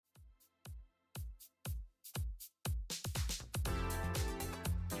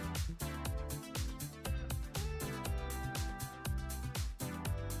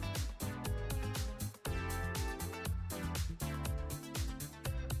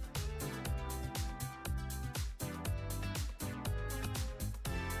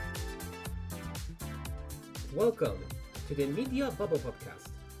Welcome to the Media Bubble Podcast,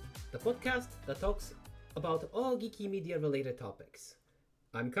 the podcast that talks about all geeky media related topics.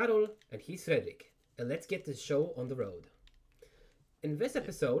 I'm Karol and he's Fredrik, and let's get this show on the road. In this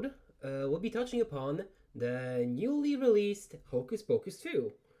episode, we'll be touching upon the newly released Hocus Pocus 2.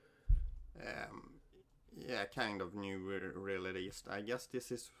 Kind of new released. I guess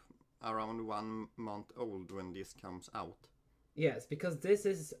this is around 1 month old when this comes out. Yes, because this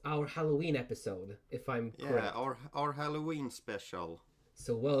is our Halloween episode, if I'm correct. Yeah, our Halloween special.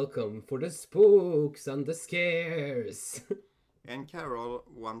 So welcome for the spooks and the scares. And Carol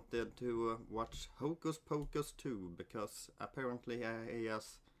wanted to watch Hocus Pocus 2 because apparently he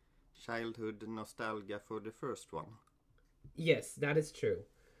has childhood nostalgia for the first one. Yes, that is true.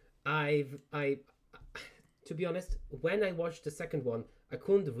 To be honest, when I watched the second one, I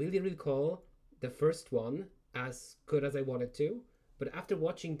couldn't really recall the first one as good as I wanted to. But after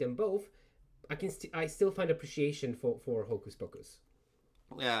watching them both, I still find appreciation for Hocus Pocus.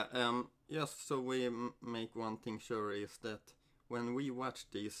 Yeah, just so we make one thing sure is that when we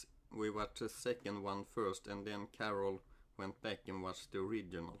watched this, we watched the second one first, and then Carol went back and watched the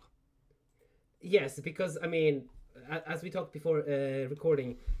original. Yes, because, I mean, as we talked before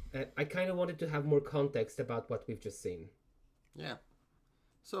recording, I kind of wanted to have more context about what we've just seen. Yeah.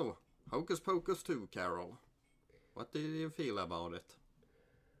 So, Hocus Pocus 2, Carol. What did you feel about it?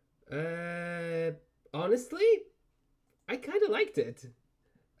 Honestly, I kind of liked it.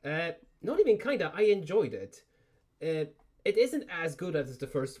 Not even kind of, I enjoyed it. It isn't as good as the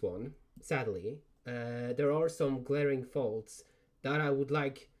first one, sadly. There are some glaring faults that I would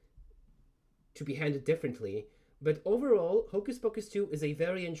like to be handled differently. But overall, Hocus Pocus 2 is a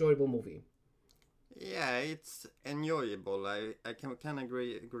very enjoyable movie. Yeah, it's enjoyable. I can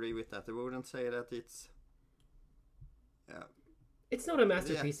agree with that. I wouldn't say that it's... It's not a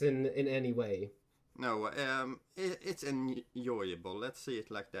masterpiece in any way. No, it's enjoyable. Let's see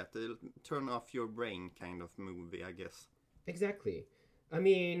it like that. It'll turn off your brain kind of movie, I guess. Exactly. I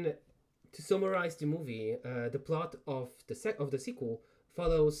mean, to summarize the movie, the plot of the sequel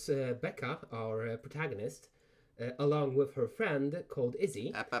follows Becca, our protagonist, along with her friend called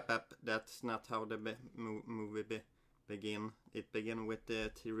Izzy. That's not how the movie begin. It begin with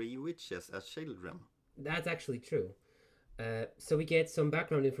the three witches as children. That's actually true. So we get some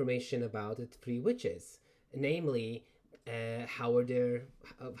background information about the three witches, namely how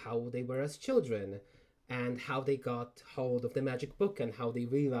they were as children, and how they got hold of the magic book, and how they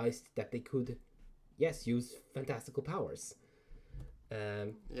realized that they could, use fantastical powers.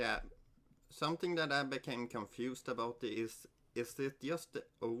 Yeah, something that I became confused about is it just the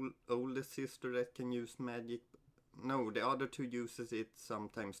oldest sister that can use magic? No, the other two uses it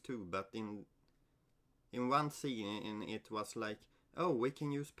sometimes too, but in one scene it was like, oh, we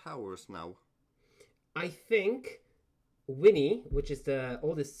can use powers now. I think Winnie, which is the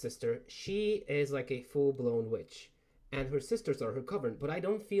oldest sister, she is like a full-blown witch. And her sisters are her coven, but I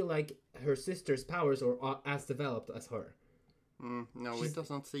don't feel like her sister's powers are as developed as her. No, it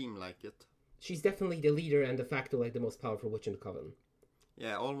doesn't seem like it. She's definitely the leader and de facto like the most powerful witch in the coven.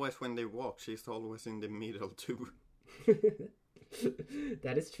 Yeah, always when they walk, she's always in the middle too.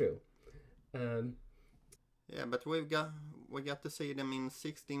 That is true. Yeah, but we got to see them in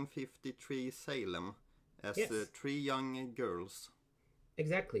 1653 Salem as three young girls.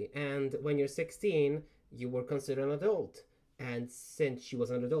 Exactly, and when you're 16, you were considered an adult. And since she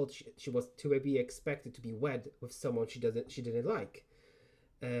was an adult, she was to be expected to be wed with someone she didn't like.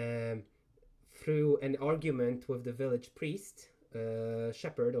 Through an argument with the village priest,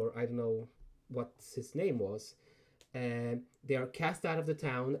 shepherd, or I don't know what his name was, they are cast out of the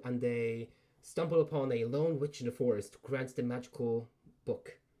town, and they stumble upon a lone witch in the forest who grants the magical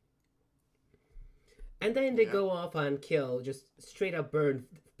book. And then they go off and kill, just straight up burn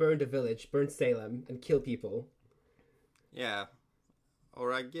the village, burn Salem, and kill people. Yeah,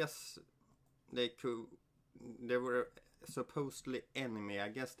 or I guess they were supposedly enemy. I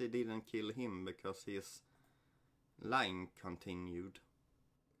guess they didn't kill him because his line continued.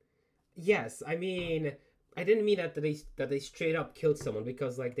 Yes, I mean, I didn't mean that they straight up killed someone,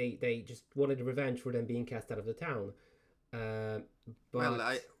 because like they just wanted revenge for them being cast out of the town. But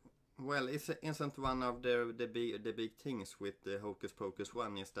Isn't one of the big things with the Hocus Pocus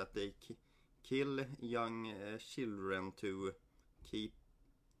 1 is that they kill young children to keep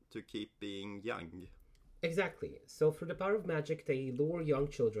being young. Exactly. So through the power of magic, they lure young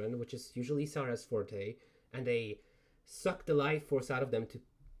children, which is usually Sarah's forte, and they suck the life force out of them to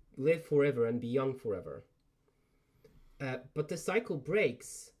live forever and be young forever. But the cycle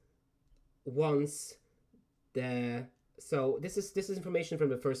breaks once the... So this is information from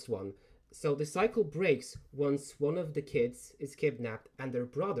the first one. So the cycle breaks once one of the kids is kidnapped and their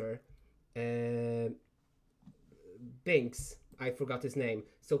brother, uh, Binks, I forgot his name.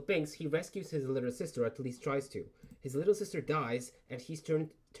 So Binks, he rescues his little sister, at least tries to. His little sister dies, and he's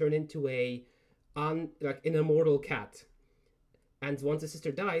turned into like an immortal cat. And once the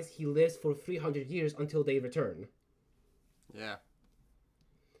sister dies, he lives for 300 years until they return. Yeah.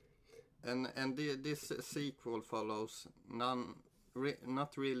 This sequel follows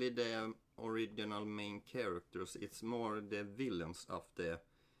not really the original main characters. It's more the villains of the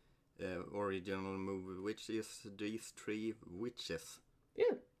original movie, which is these three witches.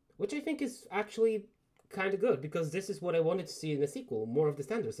 Yeah, which I think is actually kind of good, because this is what I wanted to see in the sequel, more of the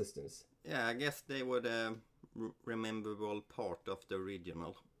standard assistants. Yeah, I guess they were the rememberable part of the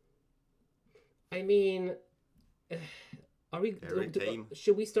original. I mean, are we?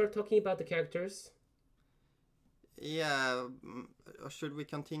 Should we start talking about the characters? Yeah, should we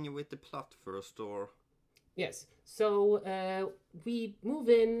continue with the plot first, or? Yes. So we move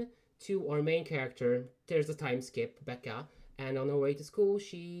in to our main character. There's a time skip, Becca, and on her way to school,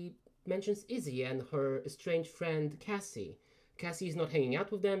 she mentions Izzy and her estranged friend Cassie. Cassie is not hanging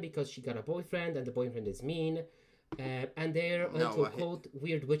out with them because she got a boyfriend, and the boyfriend is mean, and they're into quote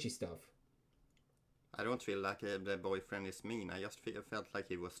weird witchy stuff. I don't feel like the boyfriend is mean. I just felt like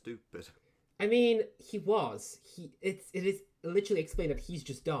he was stupid. I mean, he was. It is literally explained that he's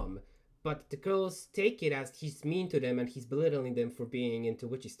just dumb, but the girls take it as he's mean to them and he's belittling them for being into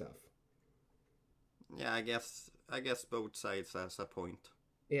witchy stuff. Yeah, I guess both sides has a point.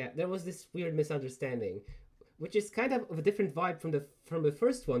 Yeah, there was this weird misunderstanding, which is kind of a different vibe from the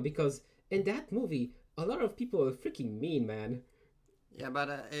first one, because in that movie, a lot of people are freaking mean, man. Yeah, but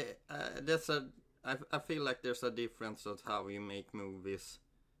I feel like there's a difference of how you make movies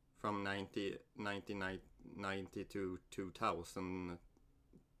from 1990 to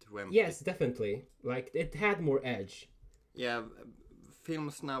 2020. Yes, definitely. Like, it had more edge. Yeah,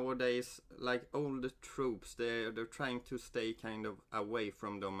 films nowadays, like all the tropes, they're trying to stay kind of away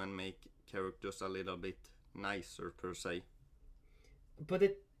from them and make characters a little bit nicer, per se. But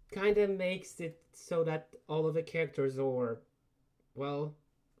it kind of makes it so that all of the characters are, well,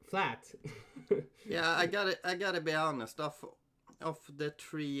 flat. Yeah, I gotta be honest. Of the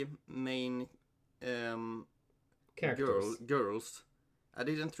three main girls, I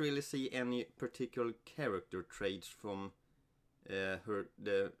didn't really see any particular character traits from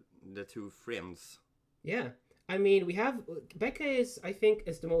the two friends. Yeah, I mean, we have Becca I think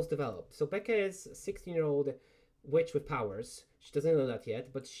is the most developed. So Becca is a 16-year-old witch with powers. She doesn't know that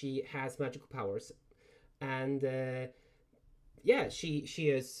yet, but she has magical powers, and yeah, she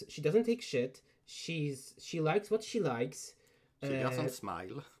doesn't take shit. She likes what she likes. She doesn't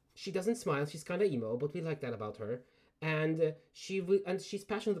smile. She doesn't smile. She's kind of emo, but we like that about her. And she's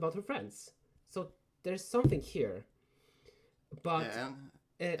passionate about her friends. So there's something here. But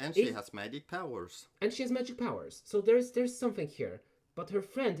and she has magic powers. And she has magic powers. So there's something here. But her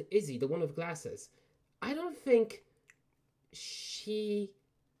friend Izzy, the one with glasses, I don't think she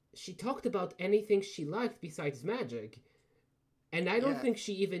talked about anything she liked besides magic. And I don't think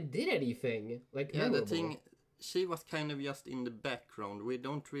she even did anything like memorable. The thing, she was kind of just in the background. We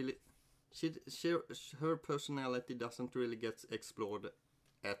don't really, her personality doesn't really get explored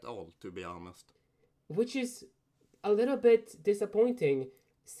at all, to be honest. Which is a little bit disappointing,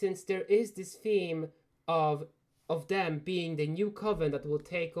 since there is this theme of them being the new coven that will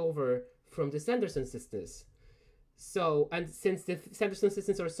take over from the Sanderson sisters. So, and since the Sanderson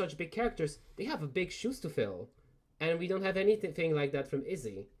sisters are such big characters, they have a big shoes to fill. And we don't have anything like that from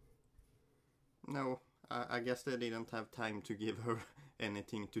Izzy. No, I guess they didn't have time to give her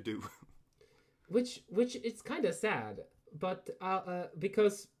anything to do. Which it's kind of sad, but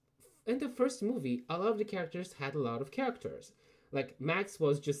because in the first movie, a lot of the characters had a lot of characters. Like Max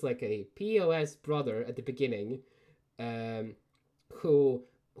was just like a POS brother at the beginning, who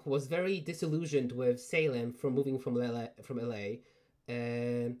was very disillusioned with Salem from moving from LA.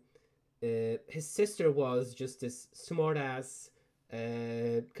 His sister was just this smartass,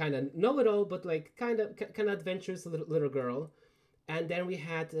 kind of know-it-all, but like kind of adventurous little girl. And then we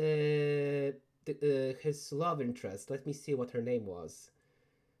had his love interest. Let me see what her name was.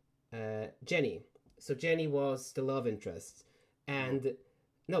 Jenny. So Jenny was the love interest, and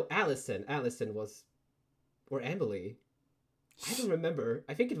no, Allison was, or Emily. I don't remember.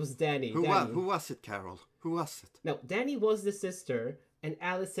 I think it was Danny. Who was it, Carol? Who was it? No, Danny was the sister, and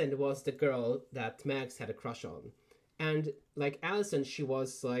Allison was the girl that Max had a crush on. And like Allison, she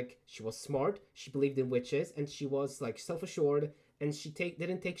was smart, she believed in witches, and she was like self-assured, and she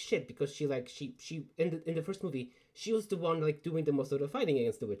didn't take shit because she in the first movie, she was the one like doing the most of the fighting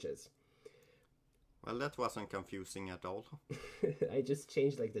against the witches. Well, that wasn't confusing at all. I just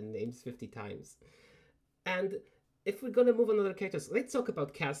changed like the names 50 times. And if we're gonna move on to other characters, let's talk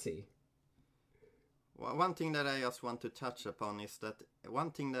about Cassie. One thing that I just want to touch upon is that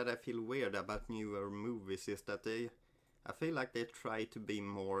one thing that I feel weird about newer movies is that I feel like they try to be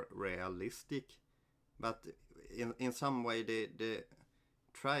more realistic, but in some way they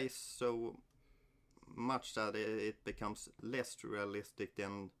try so much that it becomes less realistic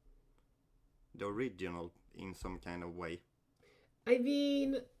than the original in some kind of way. I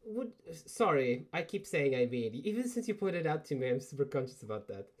mean, sorry, I keep saying I mean. Even since you pointed out to me, I'm super conscious about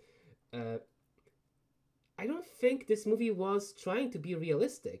that. Uh, I don't think this movie was trying to be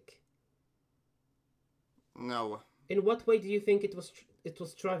realistic. No. In what way do you think it was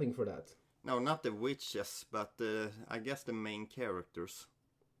striving for that? No, not the witches, but I guess the main characters.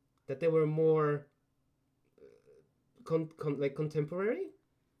 That they were more like contemporary?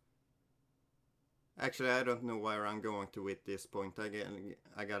 Actually, I don't know where I'm going to with this point.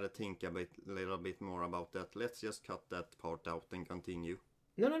 I gotta think a little bit more about that. Let's just cut that part out and continue.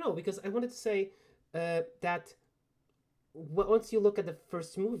 No, because I wanted to say that once you look at the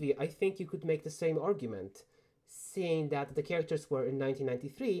first movie, I think you could make the same argument, seeing that the characters were in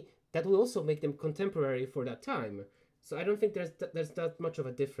 1993. That will also make them contemporary for that time. So I don't think there's that much of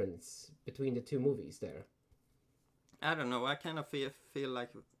a difference between the two movies there. I don't know. I kind of feel like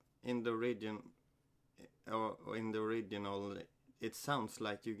in the original, it sounds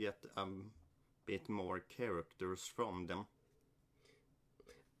like you get a bit more characters from them.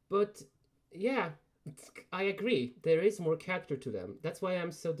 But yeah, I agree. There is more character to them. That's why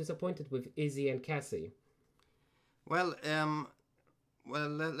I'm so disappointed with Izzy and Cassie. Well,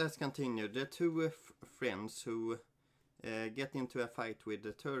 let's continue. The two friends who get into a fight with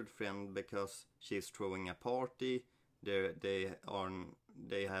the third friend because she's throwing a party. They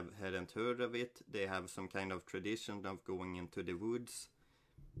hadn't heard of it. They have some kind of tradition of going into the woods.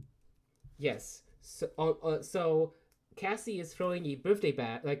 Yes. So Cassie is throwing a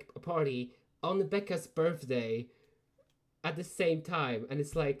a party on Becca's birthday at the same time, and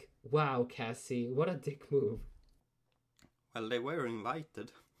it's like, wow, Cassie, what a dick move. Well, they were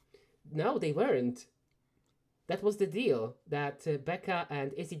invited. No, they weren't. That was the deal, that Becca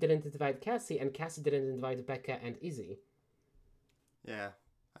and Izzy didn't invite Cassie, and Cassie didn't invite Becca and Izzy. Yeah,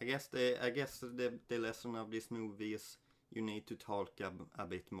 I guess the lesson of this movie is you need to talk a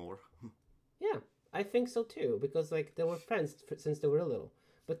bit more. Yeah, I think so too, because like they were friends since they were little.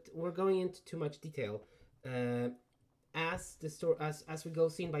 But we're going into too much detail. As we go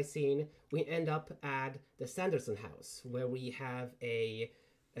scene by scene, we end up at the Sanderson house, where we have a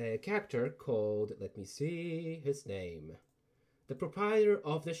character called, let me see his name, the proprietor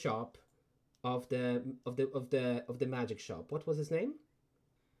of the shop, of the magic shop. What was his name?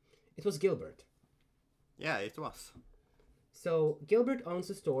 It was Gilbert. Yeah, it was. So Gilbert owns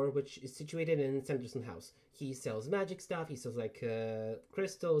a store which is situated in Sanderson house. He sells magic stuff. He sells like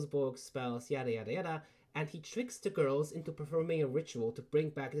crystals, books, spells, yada yada yada, and he tricks the girls into performing a ritual to bring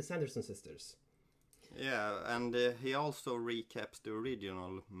back the Sanderson sisters. Yeah, and he also recaps the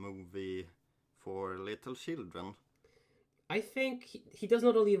original movie for little children. I think he does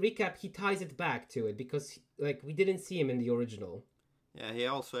not only recap, he ties it back to it, because like we didn't see him in the original. Yeah, he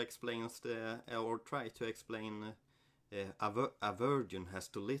also explains or try to explain a virgin has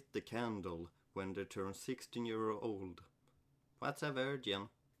to lit the candle when they turn 16-year-old. What's a virgin?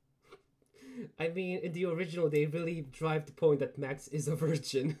 I mean, in the original, they really drive the point that Max is a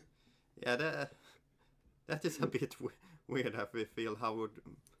virgin. Yeah, that is a bit weird. I feel how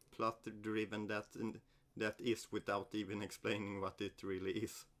plot-driven that is without even explaining what it really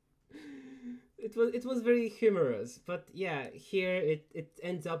is. It was very humorous, but yeah, here it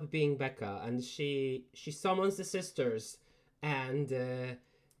ends up being Becca, and she summons the sisters, and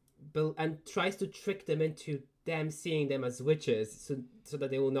tries to trick them into them seeing them as witches, so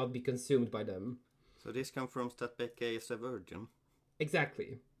that they will not be consumed by them. So this confirms that Becca is a virgin.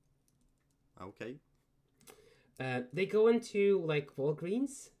 Exactly. Okay. They go into like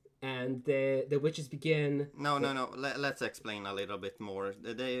Walgreens, and the witches begin. No. Let's explain a little bit more.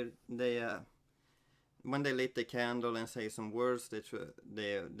 They when they lit the candle and say some words, the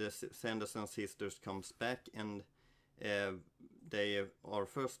Sanderson sisters comes back, and they are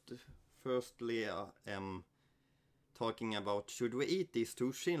firstly talking about, should we eat these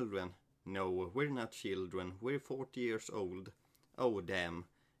two children? No, we're not children. We're 40 years old. Oh damn!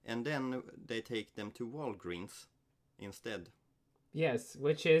 And then they take them to Walgreens instead. Yes,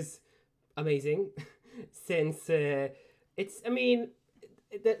 which is amazing, since it's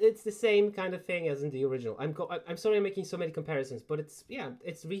the same kind of thing as in the original. I'm sorry I'm making so many comparisons, but it's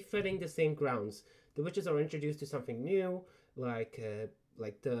refitting the same grounds. the witches are introduced to something new, like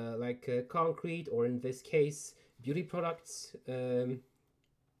concrete, or in this case, beauty products. And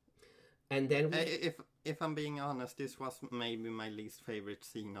then if I'm being honest, this was maybe my least favorite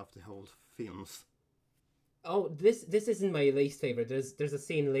scene of the whole films. Oh, this isn't my least favorite. There's a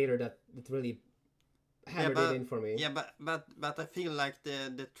scene later that really hammered it in for me. Yeah, but I feel like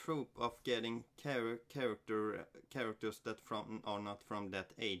the trope of getting characters that are not from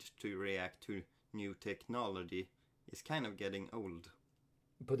that age to react to new technology is kind of getting old.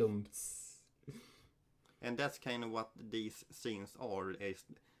 And that's kind of what these scenes are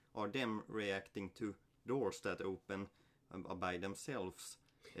them reacting to doors that open by themselves,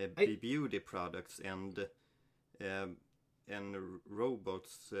 beauty products and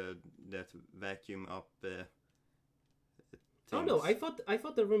robots that vacuum up things. Oh no, I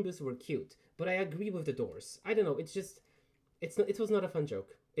thought the Roombas were cute, but I agree with the doors. I don't know, it was not a fun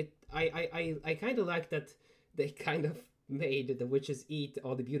joke. I kind of like that they kind of made the witches eat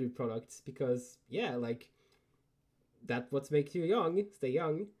all the beauty products because yeah, like that's what makes you young, stay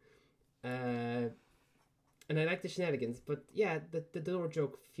young. And I like the shenanigans, but yeah, the door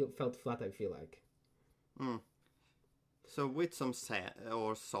joke felt flat, I feel like. So with some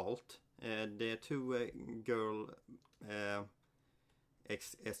salt, the two girl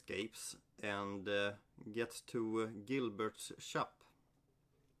escapes and gets to Gilbert's shop.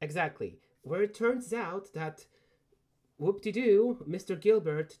 Exactly, where it turns out that whoop-de-doo, Mr.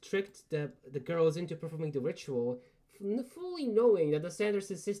 Gilbert tricked the girls into performing the ritual, fully knowing that the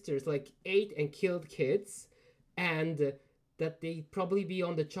Sanderson sisters like ate and killed kids, and that they'd probably be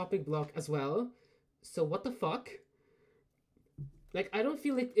on the chopping block as well. So what the fuck? Like, I don't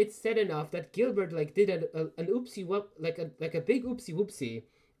feel like it's said enough that Gilbert like did an oopsie like a big oopsie whoopsie,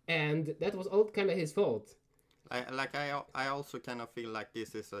 and that was all kind of his fault. I also kind of feel like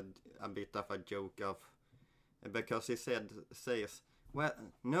this is a bit of a joke of, because he says, well,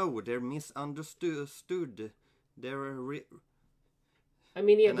 no, they're misunderstood. I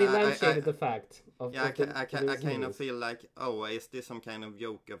mean, yeah, they lampshaded the fact of. Yeah, I kind of feel like, oh, is this some kind of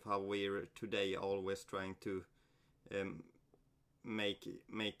joke of how we're today always trying to make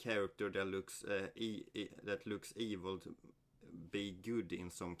character that looks evil to be good in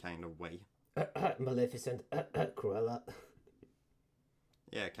some kind of way. Maleficent, Cruella.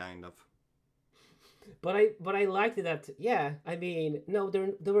 Yeah, kind of. But I liked that. Yeah, I mean, no,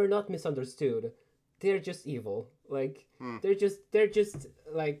 they were not misunderstood. They're just evil. Like they're just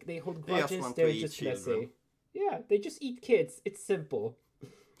like they hold grudges. They're just messy. Yeah, they just eat kids. It's simple.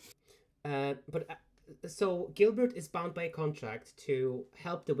 So Gilbert is bound by a contract to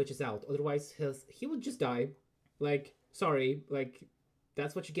help the witches out. Otherwise, he would just die. Like, sorry, like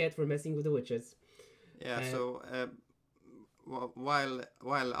that's what you get for messing with the witches. Yeah. So while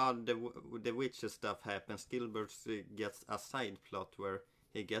all the witches stuff happens, Gilbert gets a side plot where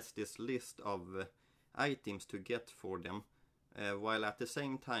he gets this list of items to get for them, while at the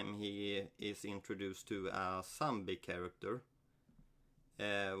same time he is introduced to a zombie character.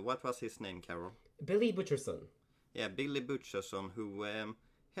 What was his name, Carol? Billy Butcherson. Yeah, Billy Butcherson, who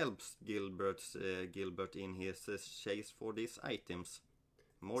helps Gilbert in his chase for these items.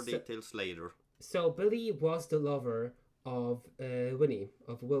 More details later. So Billy was the lover of Winnie,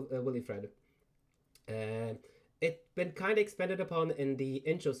 of Wilfred. It's been kind of expanded upon in the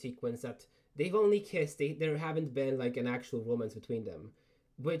intro sequence that they've only kissed. There haven't been like an actual romance between them,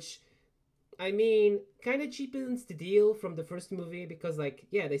 which, I mean, kind of cheapens the deal from the first movie because, like,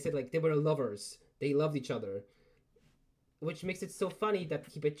 yeah, they said like they were lovers, they loved each other, which makes it so funny that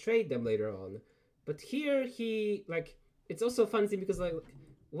he betrayed them later on. But here he like it's also funny because like,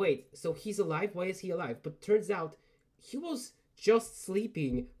 wait, so he's alive? Why is he alive? But turns out he was just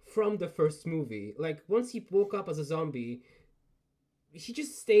sleeping from the first movie. Like once he woke up as a zombie, he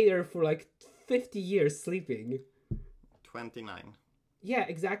just stayed there for like 50 years sleeping. 29. Yeah,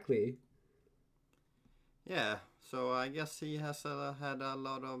 exactly. Yeah, so I guess he has had a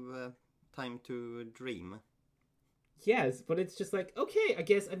lot of time to dream. Yes, but it's just like, okay, I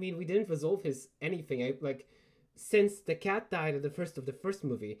guess, I mean, we didn't resolve his anything. Since the cat died at the first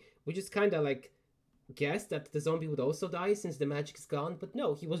movie, we just kind of like guessed that the zombie would also die since the magic's gone, but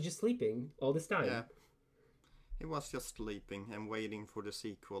no, he was just sleeping all this time. Yeah. He was just sleeping and waiting for the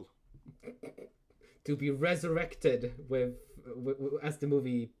sequel. To be resurrected as the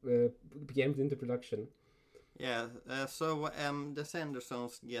movie began into production. Yeah, so the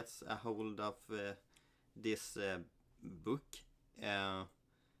Sandersons gets a hold of this book, which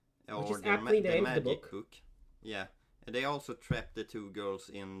or is aptly named magic the book. Yeah, they also trap the two girls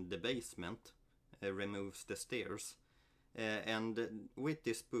in the basement, removes the stairs, And with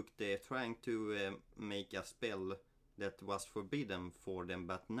this book, they're trying to make a spell that was forbidden for them,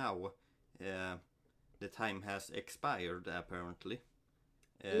 but now the time has expired apparently.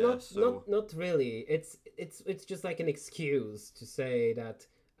 Not really. It's just like an excuse to say that.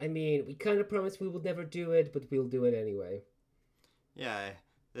 I mean, we kind of promised we would never do it, but we'll do it anyway. Yeah,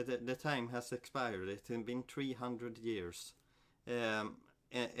 the time has expired. It's been 300 years.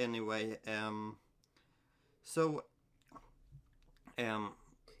 Anyway, so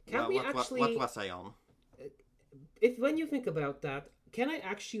Can we actually? What was I on? If when you think about that, can I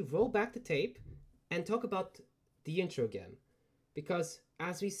actually roll back the tape and talk about the intro again? Because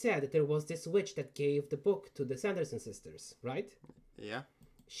as we said, there was this witch that gave the book to the Sanderson sisters, right? Yeah.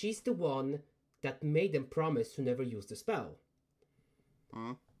 She's the one that made them promise to never use the spell.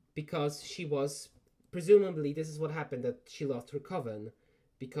 Because she was presumably, this is what happened, that she lost her coven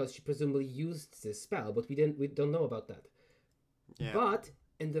because she presumably used this spell, but we don't know about that. Yeah. But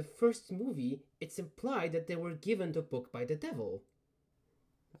in the first movie, it's implied that they were given the book by the devil.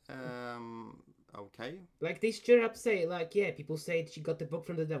 Okay. Like, they straight up say, like, yeah, people say she got the book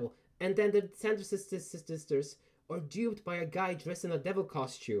from the devil. And then the Sanderson sisters are duped by a guy dressed in a devil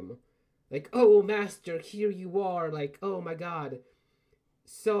costume. Like, oh, master, here you are. Like, oh my god.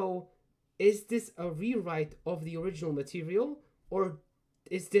 So, is this a rewrite of the original material? Or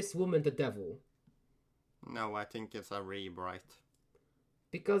is this woman the devil? No, I think it's a rewrite.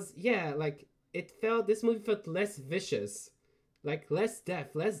 Because, yeah, like, this movie felt less vicious. Like, less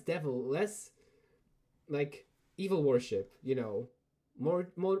death, less devil, less, like, evil worship, you know.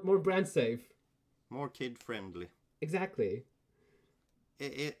 More brand safe. More kid friendly. Exactly.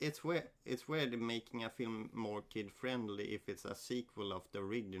 It's weird making a film more kid friendly if it's a sequel of the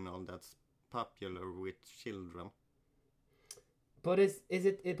original that's popular with children. But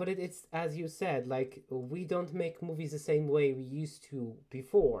it's as you said, like, we don't make movies the same way we used to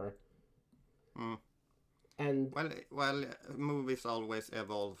before. And well, movies always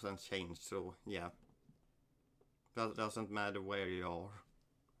evolve and change, so yeah. That doesn't matter where you are.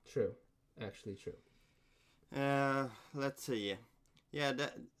 True. Actually true. Let's see. Yeah,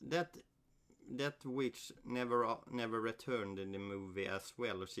 that witch never returned in the movie as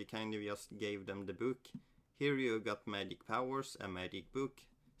well. She kind of just gave them the book. Here you got magic powers, a magic book.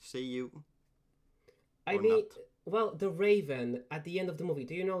 See you. I mean, well, the Raven at the end of the movie.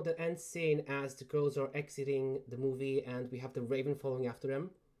 Do you know the end scene as the girls are exiting the movie and we have the Raven following after them?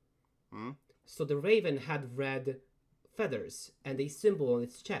 So the Raven had red feathers and a symbol on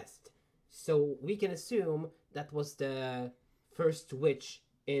its chest. So we can assume that was the first witch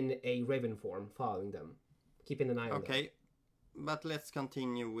in a raven form following them, keeping an eye on them. Okay, but let's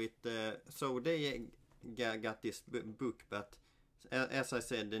continue with so they got this book, but as I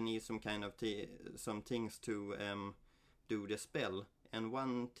said, they need some kind of some things to do the spell, and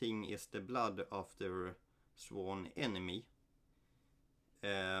one thing is the blood of their sworn enemy,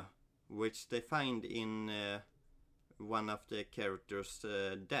 which they find in one of the characters'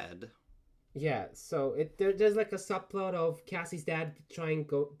 dad. Yeah, so there's like a subplot of Cassie's dad trying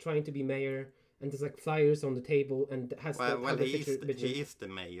to be mayor, and there's like flyers on the table, and he is the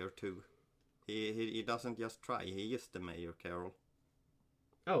mayor too. He doesn't just try; he is the mayor, Carol.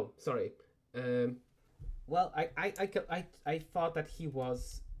 Oh, sorry. Well, I thought that he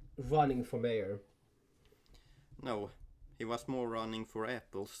was running for mayor. No, he was more running for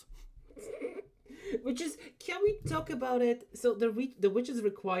apples. Which is, can we talk about it? So the witches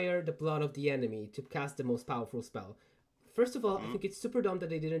require the blood of the enemy to cast the most powerful spell. First of all, I think it's super dumb that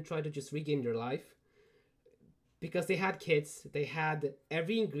they didn't try to just regain their life. Because they had kids, they had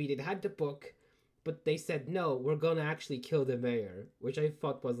every ingredient, they had the book, but they said, no, we're gonna actually kill the mayor. Which I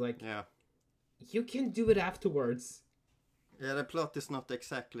thought was like, yeah, you can do it afterwards. Yeah, the plot is not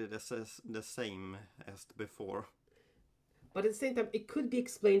exactly the same as before. But at the same time, it could be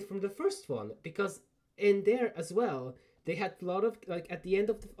explained from the first one, because in there as well, they had a lot of, like, at the end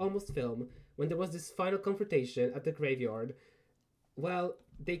of the almost film, when there was this final confrontation at the graveyard, well,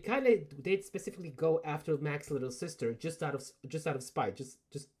 they did specifically go after Mac's little sister just out of spite, just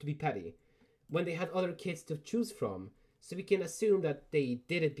to be petty, when they had other kids to choose from. So we can assume that they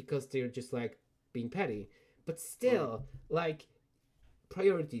did it because they're just, like, being petty. But still, like,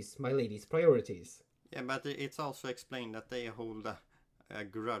 priorities, my ladies, priorities. Yeah, but it's also explained that they hold a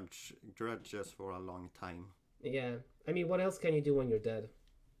grudges for a long time. Yeah, I mean, what else can you do when you're dead?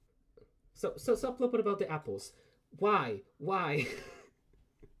 So subplot about the apples. Why?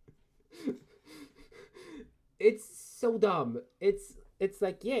 It's so dumb. It's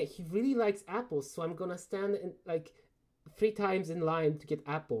like, yeah, he really likes apples, so I'm gonna stand in, like, 3 times in line to get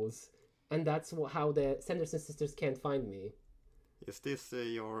apples. and that's how the Sanderson sisters can't find me. Is this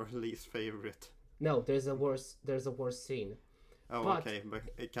your least favorite? No, there's a worse scene. Oh, but okay, but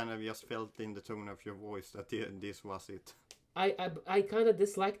it kind of just felt in the tone of your voice that this was it. I kind of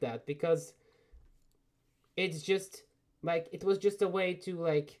dislike that because it's just like it was just a way to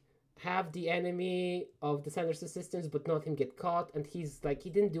like have the enemy of the Sanderson sisters but not him get caught, and he's like he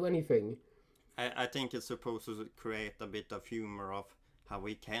didn't do anything. I think it's supposed to create a bit of humor of how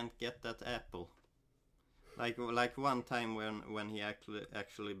we can't get that apple. Like one time when he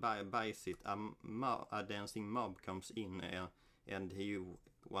actually buys it, a dancing mob comes in and he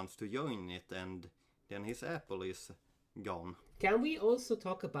wants to join it, and then his apple is gone. Can we also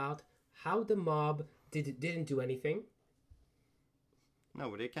talk about how the mob didn't do anything?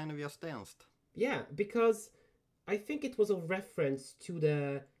 No, they kind of just danced. Yeah, because I think it was a reference to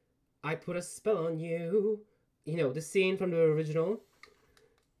the I put a spell on you, the scene from the original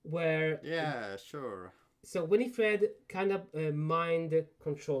where... Yeah, sure. So Winifred kind of mind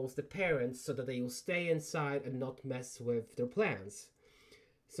controls the parents so that they will stay inside and not mess with their plans.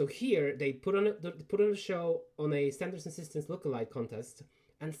 So here they put on a show on a Sanderson Sisters lookalike contest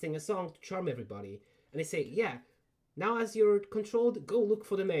and sing a song to charm everybody. And they say, yeah, now as you're controlled, go look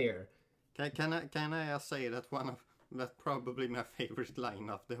for the mayor. Can I say that that's probably my favorite line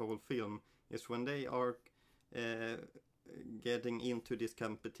of the whole film is when they are getting into this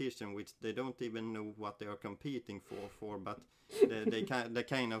competition, which they don't even know what they are competing for, but they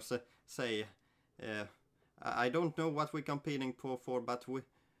kind of say, I don't know what we're competing for, but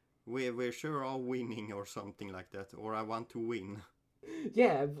we sure are winning or something like that, or I want to win.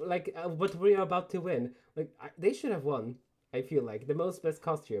 Yeah, like but we are about to win. Like they should have won. I feel like the most best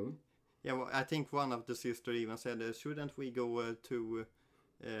costume. Yeah, well, I think one of the sisters even said, shouldn't we go to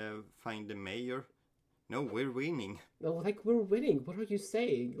find the mayor? No, we're winning. No, like we're winning. What are you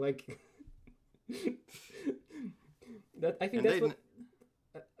saying? Like that. I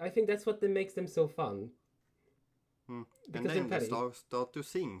think that's what makes them so fun. And then they start to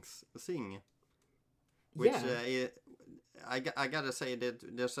sing. Which yeah. I gotta say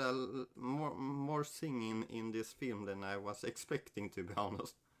that there's a more singing in this film than I was expecting, to be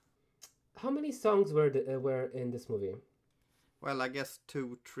honest. How many songs were in this movie? Well, I guess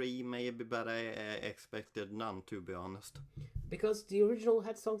 2, 3 maybe, but I expected none, to be honest. Because the original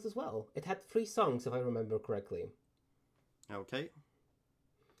had songs as well. It had 3 songs, if I remember correctly. Okay.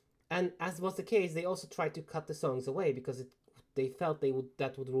 And as was the case, they also tried to cut the songs away because they felt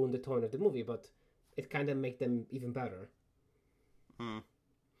that would ruin the tone of the movie, but it kind of made them even better.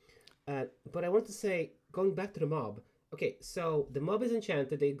 But I want to say, going back to the mob. Okay, so the mob is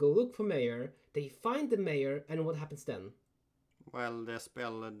enchanted. They go look for mayor. They find the mayor, and what happens then? Well, the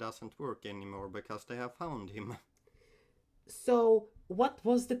spell doesn't work anymore because they have found him. So, what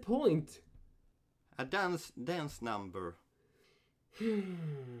was the point? A dance number.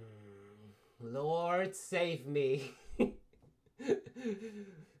 Lord save me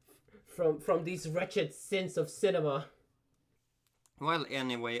from these wretched sins of cinema. Well,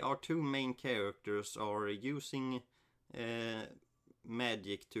 anyway, our 2 main characters are using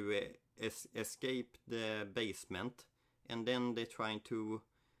magic to escape the basement, and then they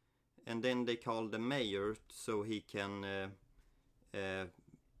call the mayor so he can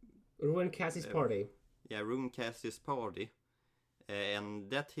ruin Cassie's party. Yeah, ruin Cassie's party. And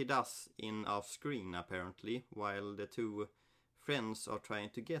that he does in off screen apparently, while the 2 friends are trying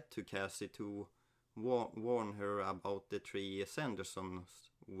to get to Cassie to warn her about the 3 Sanderson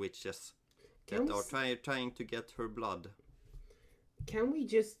witches that are trying to get her blood. Can we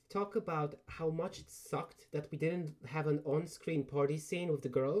just talk about how much it sucked that we didn't have an on-screen party scene with the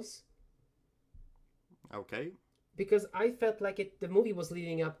girls? Okay. Because I felt like the movie was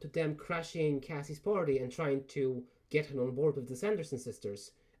leading up to them crashing Cassie's party and trying to get her on board with the Sanderson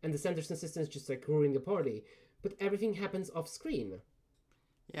sisters. And the Sanderson sisters just like ruining the party. But everything happens off-screen.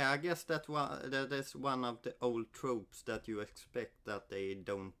 Yeah, I guess that is one of the old tropes that you expect that they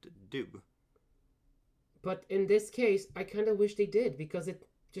don't do. But in this case, I kind of wish they did, because it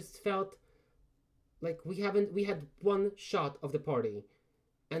just felt like we had one shot of the party,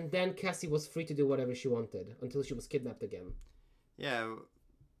 and then Cassie was free to do whatever she wanted until she was kidnapped again. Yeah,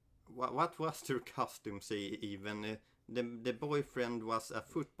 what was their costumes even? The boyfriend was a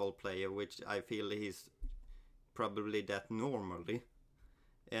football player, which I feel he's probably that normally.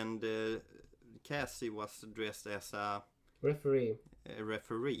 And Cassie was dressed as a referee.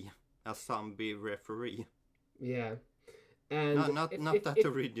 A zombie referee. Yeah, and not that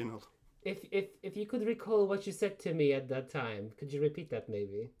original. If you could recall what you said to me at that time, could you repeat that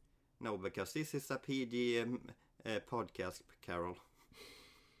maybe? No, because this is a PG podcast, Carol.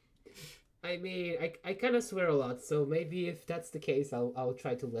 I mean, I kind of swear a lot, so maybe if that's the case, I'll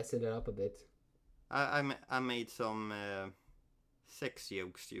try to lessen it up a bit. I made some sex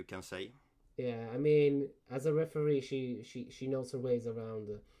jokes, you can say. Yeah, I mean, as a referee, she knows her ways around.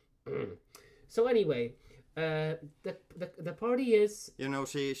 So anyway, the party is. You know,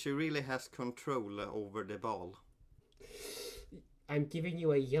 she really has control over the ball. I'm giving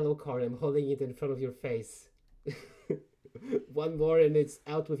you a yellow card. I'm holding it in front of your face. One more and it's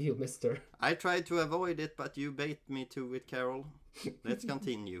out with you, mister. I tried to avoid it, but you bait me to it, Carol. Let's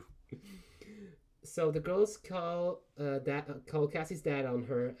continue. So the girls call Cassie's dad on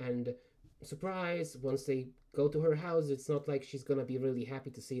her, and surprise, once they go to her house, it's not like she's gonna be really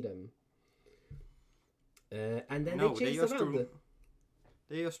happy to see them. And then they chase around.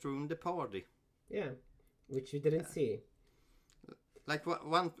 They just ruined the party. Yeah, which you didn't see. Like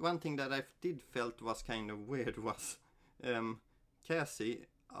one thing that I did felt was kind of weird was Cassie,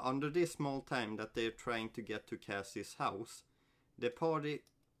 under this small time that they're trying to get to Cassie's house, the party,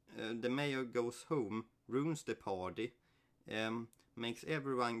 the mayor goes home, ruins the party, makes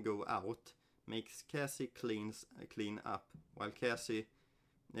everyone go out, makes Cassie clean up, while Cassie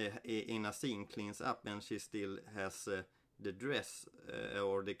in a scene cleans up and she still has the dress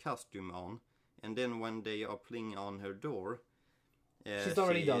or the costume on, and then when they are playing on her door, she's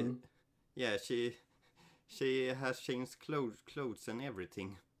already done. Yeah, she has changed clothes and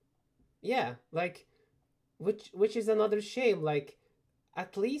everything. Yeah, like, which is another shame. Like,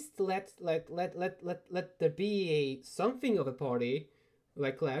 at least let there be something of a party,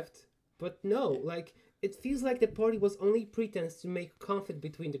 like, left. But no, like, it feels like the party was only pretense to make conflict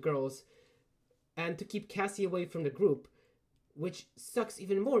between the girls, and to keep Cassie away from the group, which sucks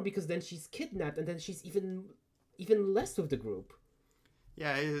even more because then she's kidnapped and then she's even less with the group.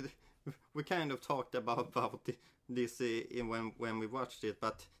 Yeah, we kind of talked about this when we watched it,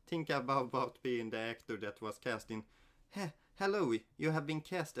 but think about being the actor that was cast in. Hello, you have been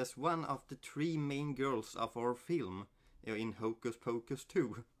cast as one of the 3 main girls of our film in Hocus Pocus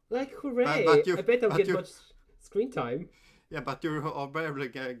 2. Like, hooray! I bet I'll get much screen time. Yeah, but you are barely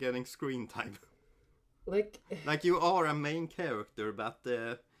getting screen time. Like you are a main character, but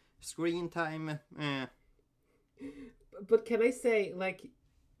screen time, But can I say, like,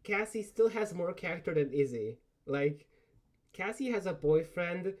 Cassie still has more character than Izzy. Like, Cassie has a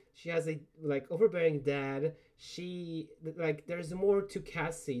boyfriend, she has a, like, overbearing dad, there's more to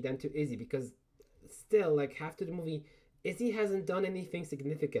Cassie than to Izzy, because still, like, half of the movie, Izzy hasn't done anything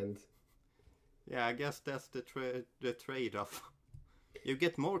significant. Yeah, I guess that's the trade-off. You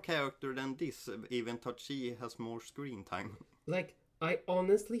get more character than this, even though she has more screen time. Like, I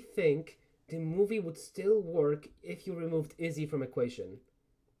honestly think the movie would still work if you removed Izzy from equation.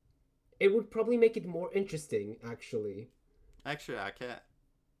 It would probably make it more interesting, actually. Actually, I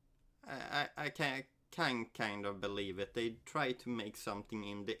can kind of believe it. They try to make something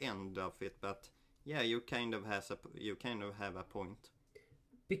in the end of it, but yeah, you kind of have a point.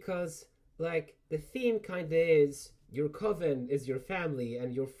 Because, like, the theme kind of is your coven is your family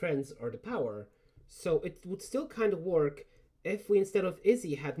and your friends are the power. So it would still kind of work if we, instead of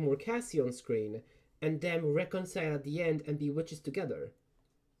Izzy, had more Cassie on screen and them reconcile at the end and be witches together.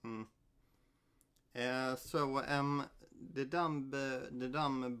 The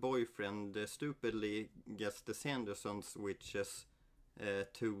dumb boyfriend stupidly gets the Sandersons witches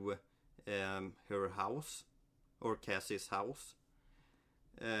to her house, or Cassie's house.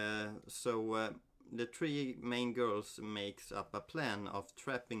 The 3 main girls makes up a plan of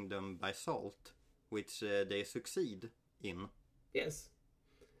trapping them by salt, which they succeed in. Yes.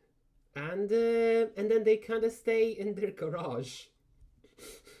 And then they kind of stay in their garage.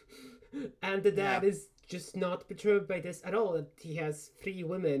 And the dad is just not perturbed by this at all. He has 3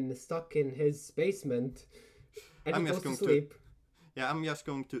 women stuck in his basement, and he goes to sleep. I'm just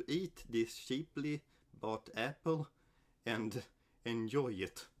going to eat this cheaply bought apple and enjoy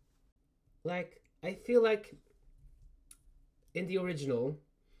it. Like, I feel like in the original,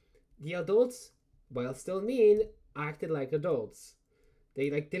 the adults, while still mean, acted like adults. They,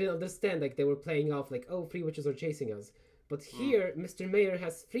 like, didn't understand, like, they were playing off like, oh, 3 witches are chasing us. But here, Mr. Mayor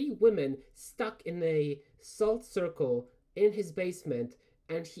has 3 women stuck in a salt circle in his basement,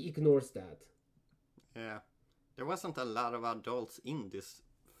 and he ignores that. Yeah. There wasn't a lot of adults in this,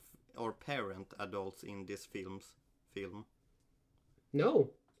 or parent adults in this film.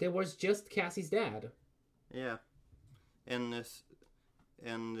 No, there was just Cassie's dad. Yeah. And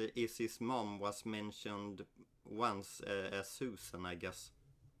Izzy's mom was mentioned once as Susan, I guess.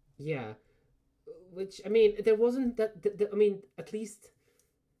 Yeah. Which, I mean, there wasn't that... I mean, at least...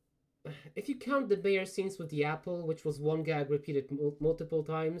 If you count the mayor scenes with the apple, which was one gag repeated multiple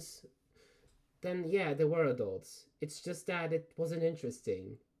times, then yeah, they were adults. It's just that it wasn't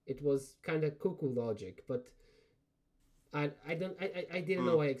interesting. It was kind of cuckoo logic, but I didn't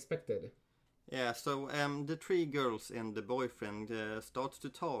know Mm. what I expected. Yeah, so the three girls and the boyfriend starts to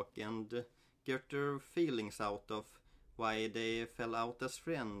talk and get their feelings out of why they fell out as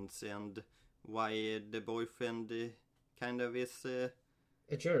friends and why the boyfriend kind of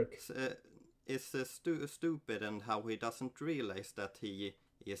A jerk. stupid and how he doesn't realize that he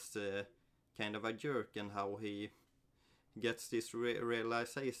is kind of a jerk and how he gets these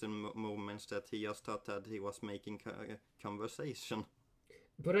realization moments that he just thought that he was making conversation.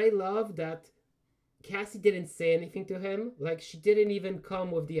 But I love that Cassie didn't say anything to him. Like, she didn't even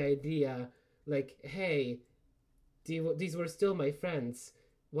come with the idea, like, hey, these were still my friends.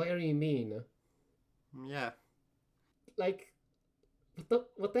 Why are you mean? Yeah. Like,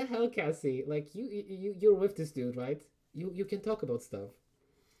 what the hell, Cassie? Like, you're with this dude, right? You can talk about stuff.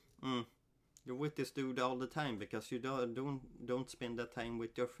 Mm. You're with this dude all the time because you don't spend that time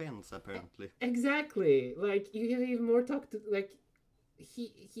with your friends apparently. Exactly. Like, you have even more talk to, like,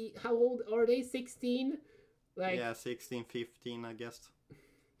 he how old are they? 16? Like, Yeah, 16, 15, I guess.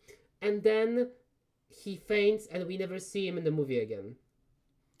 and then he faints and we never see him in the movie again.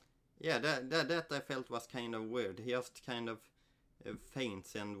 Yeah, that I felt was kind of weird. He just kind of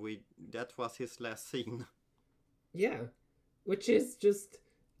faints, and that was his last scene. Yeah, which is just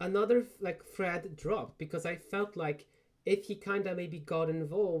another like thread dropped because I felt like if he kind of maybe got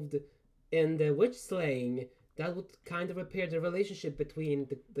involved in the witch slaying, that would kind of repair the relationship between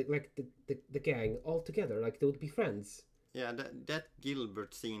the gang altogether. Like they would be friends. Yeah, that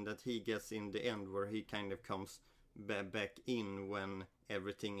Gilbert scene that he gets in the end, where he kind of comes back in when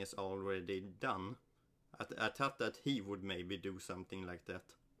everything is already done. I thought that he would maybe do something like that.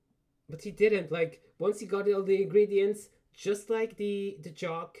 But he didn't. Like once he got all the ingredients, just like the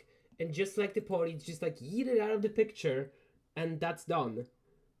jock and just like the party, just like yeet it out of the picture, and that's done.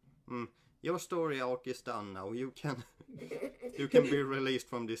 Mm. Your story arc is done now. You can you can be released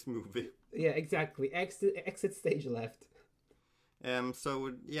from this movie. Yeah, exactly. Exit stage left.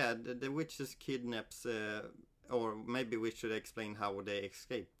 So yeah, the witches kidnaps, or maybe we should explain how they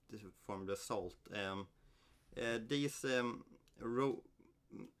escaped from the salt. These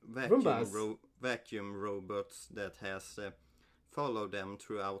vacuum robots that has followed them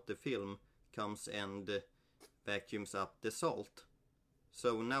throughout the film comes and vacuums up the salt.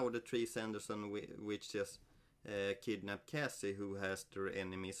 So now the three Sanderson witches kidnap Cassie, who has their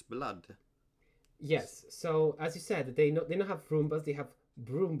enemy's blood. Yes. So as you said, they don't have Roombas. They have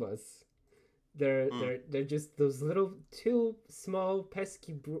Broombas. They're just those little two small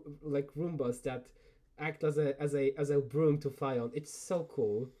pesky like Roombas that act as a broom to fly on. It's so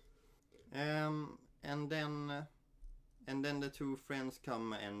cool. And then the two friends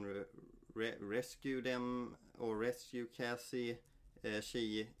come and rescue them, or rescue Cassie.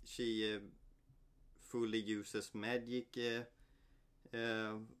 She fully uses magic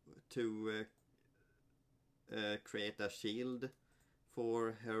to create a shield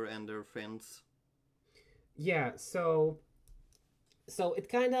for her and her friends. Yeah. So it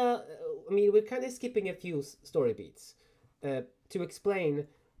kind of, I mean, we're kind of skipping a few story beats to explain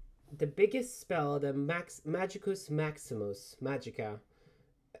the biggest spell, the Magicus Maximus Magica.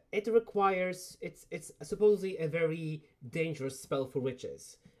 It requires it's supposedly a very dangerous spell for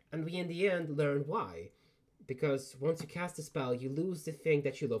witches, and we in the end learn why. Because once you cast a spell, you lose the thing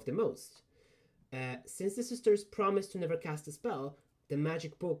that you love the most. Since the sisters promised to never cast a spell, the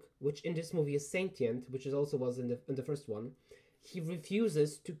magic book, which in this movie is sentient, which is also was in the first one, he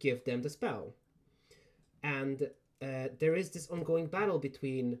refuses to give them the spell. And there is this ongoing battle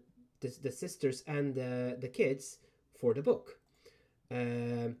between the sisters and the kids for the book.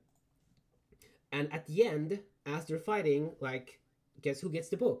 And at the end, as they're fighting, like, guess who gets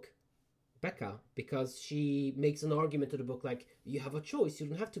the book? Becca, because she makes an argument to the book like, you have a choice, you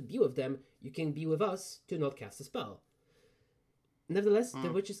don't have to be with them, you can be with us to not cast a spell. Nevertheless,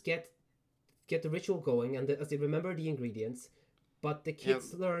 the witches get the ritual going, and as they remember the ingredients, but the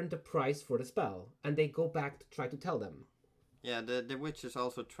kids learn the price for the spell, and they go back to try to tell them. Yeah, the witches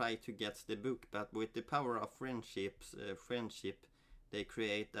also try to get the book, but with the power of friendship, they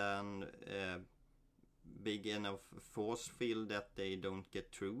create an big enough force field that they don't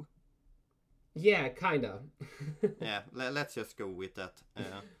get through. Yeah, kinda. Yeah, let's just go with that.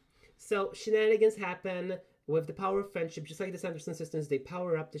 So shenanigans happen with the power of friendship, just like the Sanderson sisters. They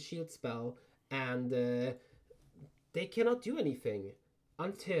power up the shield spell, and they cannot do anything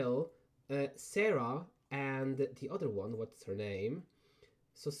until Sarah and the other one. What's her name?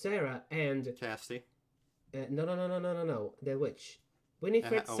 So Sarah and Cassie. no, the witch.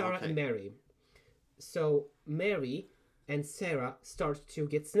 Winifred, Sarah, okay. and Mary. So Mary and Sarah start to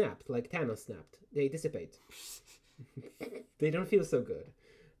get snapped, like Thanos snapped. They dissipate. They don't feel so good.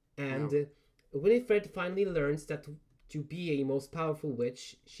 And No. Winifred finally learns that to be a most powerful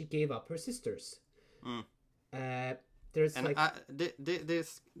witch, she gave up her sisters. Mm. Uh, there's And like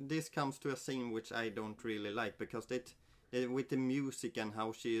this comes to a scene which I don't really like, because with the music and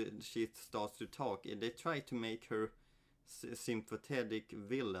how she starts to talk, they try to make her sympathetic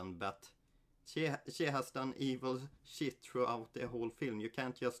villain, but she has done evil shit throughout the whole film. You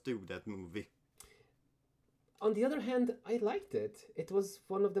can't just do that movie. on the other hand, I liked it. It was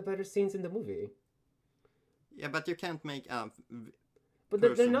one of the better scenes in the movie. Yeah, but you can't make a But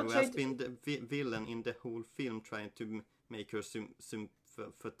they're person not who has trying to... been the villain in the whole film trying to make her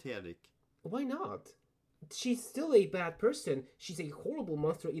sympathetic. Why not? She's still a bad person. She's a horrible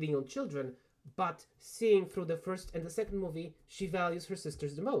monster eating on children. But seeing through the first and the second movie, she values her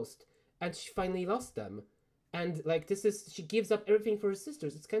sisters the most. And she finally lost them. And like she gives up everything for her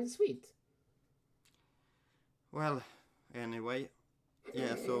sisters. It's kind of sweet. Well, anyway,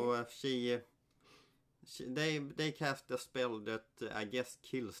 yeah. So they cast a spell that I guess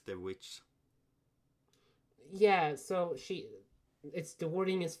kills the witch. Yeah, so it's the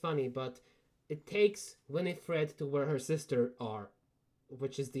wording is funny, but it takes Winifred to where her sister are,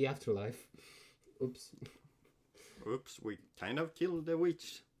 which is the afterlife. Oops. Oops, we kind of killed the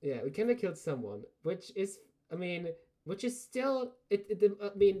witch. Yeah, we kind of killed someone, which is still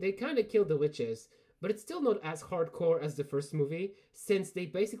they kind of killed the witches, but it's still not as hardcore as the first movie, since they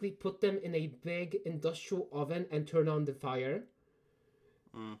basically put them in a big industrial oven and turn on the fire,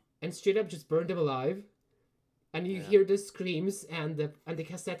 and straight up just burn them alive. And you hear the screams and the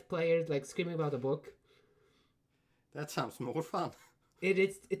cassette player like screaming about a book. That sounds more fun.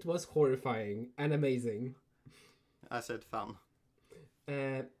 It was horrifying and amazing. I said fun.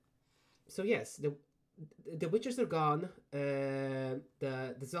 So yes, the witches are gone. The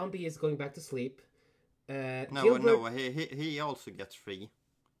zombie is going back to sleep. No, he also gets free.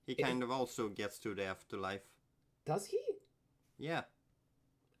 He kind of also gets to the afterlife. Does he? Yeah.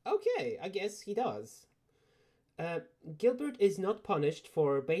 Okay, I guess he does. Gilbert is not punished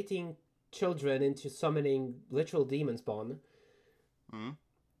for baiting children into summoning literal demon spawn.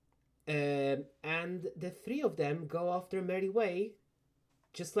 And the three of them go off their merry way,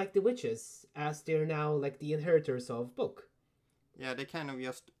 just like the witches, as they're now like the inheritors of Book. Yeah, they kind of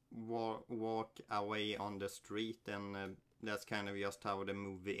just walk away on the street, and that's kind of just how the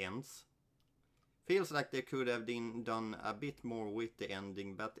movie ends. Feels like they could have done a bit more with the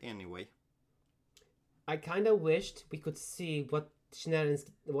ending, but anyway. I kind of wished we could see what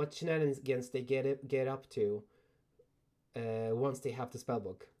shenanigans they get up to once they have the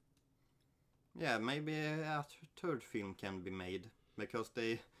spellbook. Yeah, maybe a third film can be made, because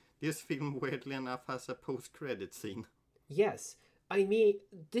this film weirdly enough has a post-credit scene. Yes, I mean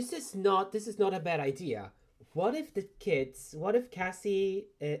this is not a bad idea. What if Cassie,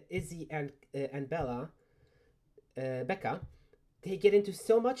 Izzy, and Bella, Becca, they get into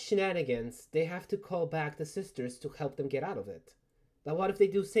so much shenanigans they have to call back the sisters to help them get out of it? Now, what if they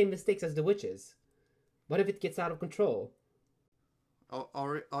do same mistakes as the witches? What if it gets out of control?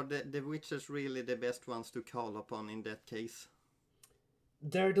 Are the witches really the best ones to call upon in that case?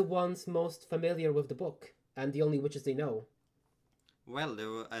 They're the ones most familiar with the book, and the only witches they know. Well,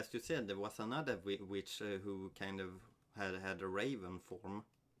 as you said, there was another witch who kind of had a raven form.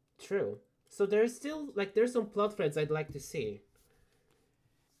 True. So there's still, there's some plot threads I'd like to see.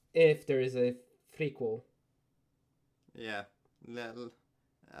 If there is a prequel. Yeah, not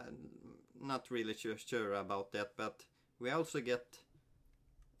really sure about that, but we also get,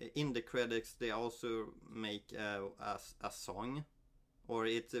 in the credits, they also make a song. Or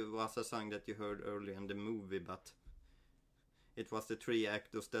it was a song that you heard earlier in the movie, but it was the three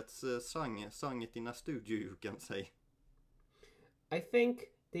actors that sung it in a studio, you can say. I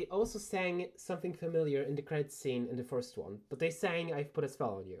think they also sang something familiar in the credits scene in the first one, but they sang "I've Put a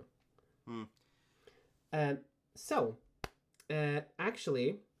Spell on You."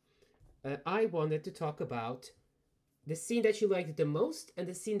 Actually, I wanted to talk about the scene that you liked the most and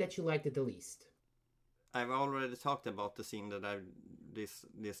the scene that you liked the least. I've already talked about the scene that I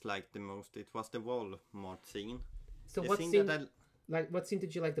disliked the most. It was the Walmart scene. So what scene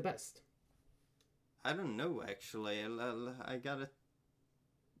did you like the best? I don't know, actually. I got it.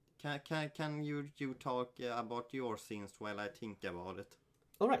 Can you talk about your scenes while I think about it?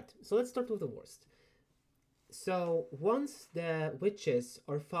 Alright, so let's start with the worst. So once the witches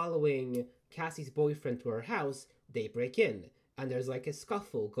are following Cassie's boyfriend to her house, they break in, and there's like a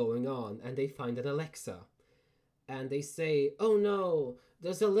scuffle going on, and they find an Alexa. And they say, "Oh no,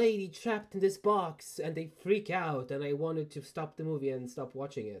 there's a lady trapped in this box, and they freak out, and I wanted to stop the movie and stop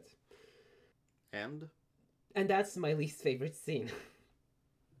watching it. And that's my least favorite scene.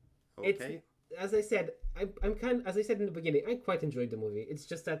 okay. It's, as I said, as I said in the beginning, I quite enjoyed the movie. It's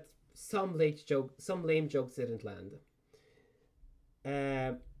just that some lame jokes didn't land.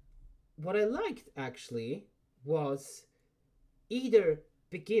 What I liked actually was either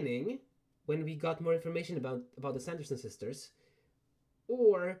beginning when we got more information about the Sanderson sisters,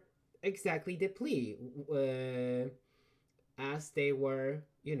 or exactly the plea, as they were,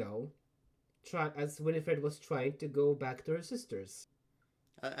 as Winifred was trying to go back to her sisters.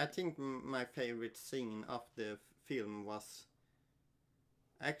 I think my favorite scene of the film was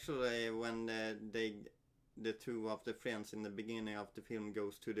actually when the two of the friends in the beginning of the film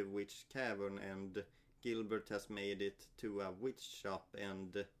goes to the witch cavern, and Gilbert has made it to a witch shop,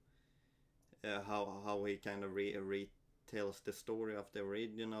 and how he kind of retells the story of the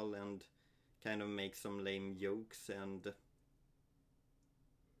original and kind of makes some lame jokes, and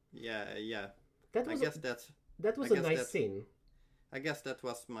yeah. That was a nice scene. I guess that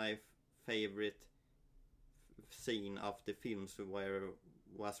was my favorite scene of the films,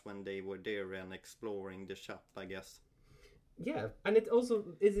 was when they were there and exploring the shop, I guess. Yeah, and it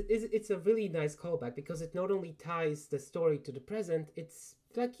also it's a really nice callback, because it not only ties the story to the present, it's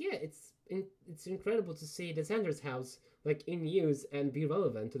like, yeah, it's incredible to see the Sanders house like in use and be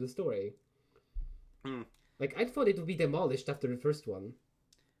relevant to the story. Like, I thought it would be demolished after the first one.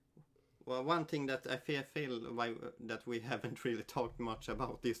 Well, one thing that I feel that we haven't really talked much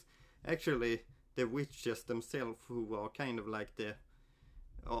about is actually the witches themselves, who are kind of like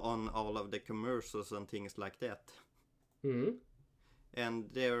on all of the commercials and things like that. Mm-hmm. And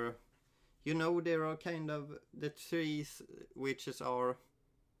there are kind of, the three witches are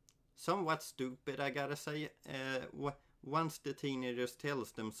somewhat stupid, I gotta say. Once the teenagers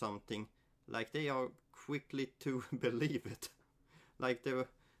tells them something, like, they are quickly to believe it. Like the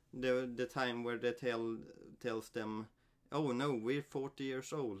time where they tells them, "Oh no, we're 40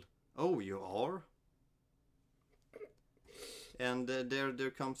 years old." "Oh, you are?" And there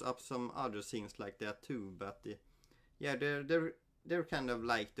comes up some other scenes like that too, but yeah, they're kind of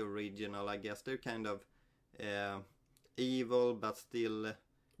like the original, I guess. They're kind of evil, but still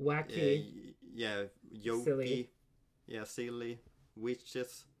wacky. Yeah, jokey. Silly. Yeah, silly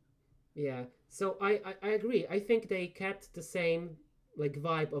witches. Yeah, so I agree. I think they kept the same like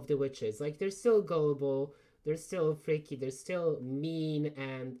vibe of the witches. Like, they're still gullible, they're still freaky, they're still mean,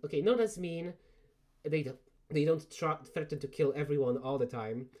 and okay, not as mean. They don't threaten to kill everyone all the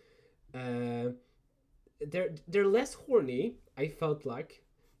time. They're less horny, I felt like,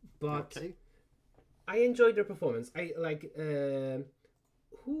 but okay. I enjoyed their performance. I like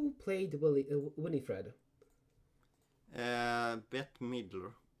who played Winifred? Bette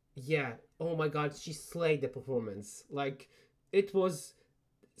Midler. Yeah. Oh my God, she slayed the performance. Like, it was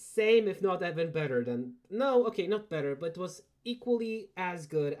same, if not even better than. No, okay, not better, but it was equally as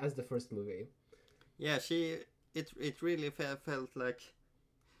good as the first movie. Yeah, it really felt like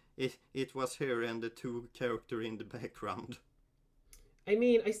it was her and the two characters in the background. I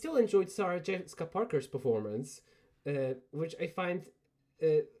mean, I still enjoyed Sarah Jessica Parker's performance, which I find,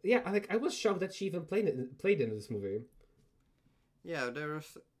 yeah, like, I was shocked that she even played in this movie. Yeah,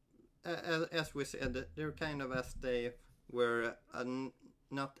 there's, as we said, they're kind of, as they were,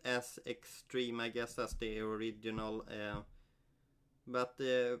 not as extreme, I guess, as the original, but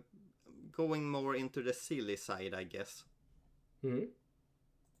going more into the silly side, I guess. Hmm.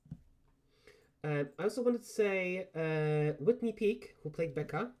 I also wanted to say Whitney Peak, who played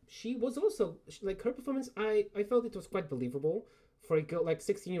Becca, she was also, like, her performance, I felt it was quite believable for a girl, like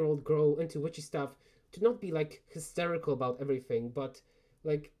 16-year-old girl into witchy stuff, to not be like hysterical about everything, but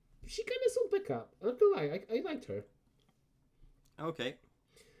like, she kind of sold Becca. I'm not gonna lie, I liked her. Okay.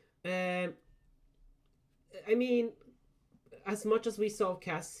 I mean, as much as we saw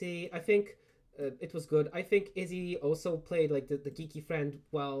Cassie, I think it was good. I think Izzy also played like the geeky friend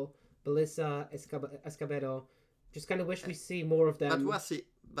well. Belissa Escobedo. Just kind of wish we see more of them. But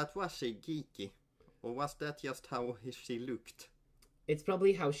was she geeky, or was that just how she looked? It's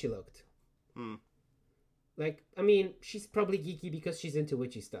probably how she looked. Hmm. Like, I mean, she's probably geeky because she's into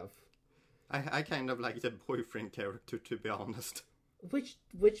witchy stuff. I kind of like the boyfriend character, to be honest. Which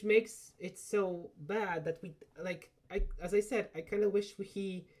makes it so bad that we, like, as I said, I kind of wish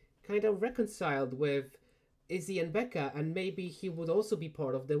he kind of reconciled with Izzy and Becca, and maybe he would also be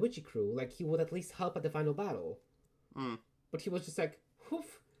part of the witchy crew. Like, he would at least help at the final battle. But he was just like,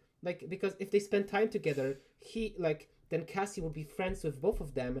 whoof. Like, because if they spend time together, then Cassie would be friends with both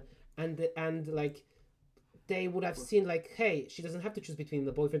of them, and like, they would have seen like, hey, she doesn't have to choose between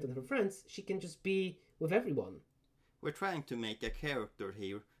the boyfriend and her friends. She can just be with everyone. We're trying to make a character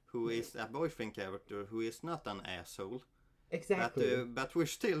here who is a boyfriend character who is not an asshole. Exactly. But we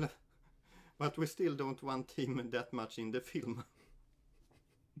still don't want him that much in the film.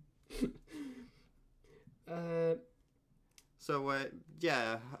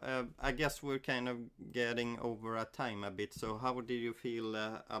 I guess we're kind of getting over our time a bit. So how did you feel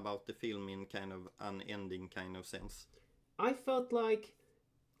about the film in kind of an ending kind of sense? I felt like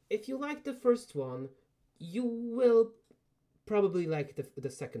if you like the first one, you will probably like the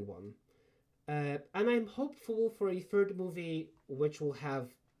second one. And I'm hopeful for a third movie which will have a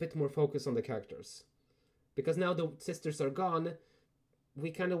bit more focus on the characters. Because now the sisters are gone,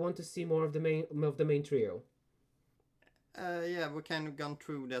 we kind of want to see more of the main trio. We kind of gone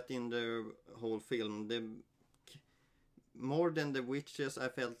through that in the whole film. More than the witches, I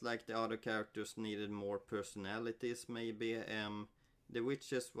felt like the other characters needed more personalities, maybe. The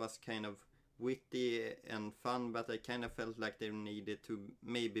witches was kind of witty and fun, but I kind of felt like they needed to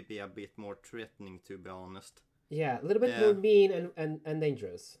maybe be a bit more threatening, to be honest. Yeah, a little bit more mean and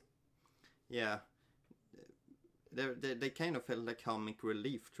dangerous. Yeah. They kind of felt like comic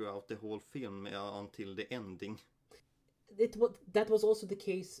relief throughout the whole film until the ending. That was also the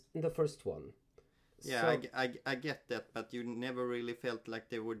case in the first one. Yeah, so, I get that, but you never really felt like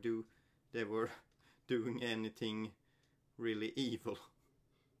they were doing anything really evil.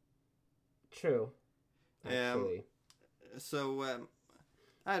 True. Actually.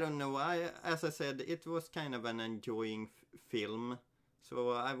 I don't know. As I said, it was kind of an enjoying film.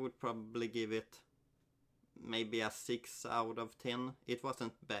 So I would probably give it maybe a 6 out of 10. It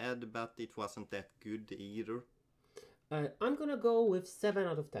wasn't bad, but it wasn't that good either. I'm gonna go with 7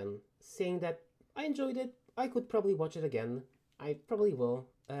 out of 10, saying that I enjoyed it. I could probably watch it again. I probably will.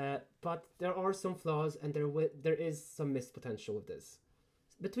 But there are some flaws, and there is some missed potential with this.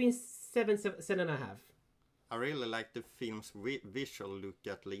 Between 7.5. I really like the film's visual look,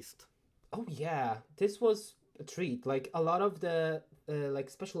 at least. Oh yeah, this was a treat. Like a lot of the like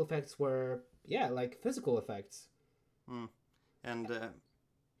special effects were like physical effects.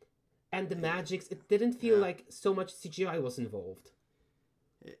 And the magics, it didn't feel like so much CGI was involved.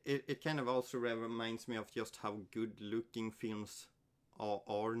 It kind of also reminds me of just how good looking films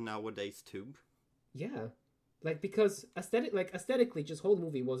are nowadays too. Yeah, like because aesthetically, just whole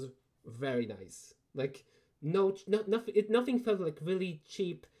movie was very nice. Like nothing felt like really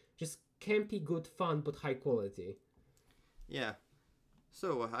cheap, just campy, good fun, but high quality. Yeah,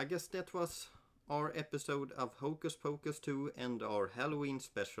 so I guess that was our episode of Hocus Pocus 2 and our Halloween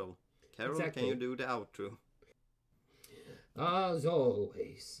special. Carol, exactly. Can you do the outro? As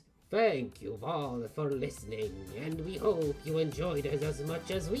always, thank you all for listening, and we hope you enjoyed it as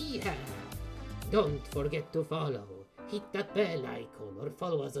much as we have. Don't forget to follow, hit that bell icon, or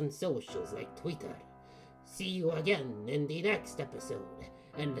follow us on socials like Twitter. See you again in the next episode,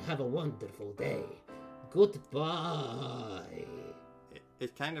 and have a wonderful day. Goodbye.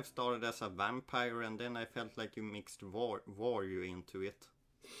 It kind of started as a vampire, and then I felt like you mixed warrior into it.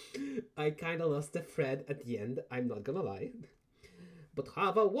 I kind of lost the thread at the end, I'm not gonna lie. But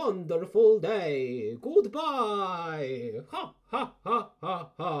have a wonderful day. Goodbye. Ha ha ha ha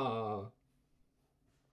ha.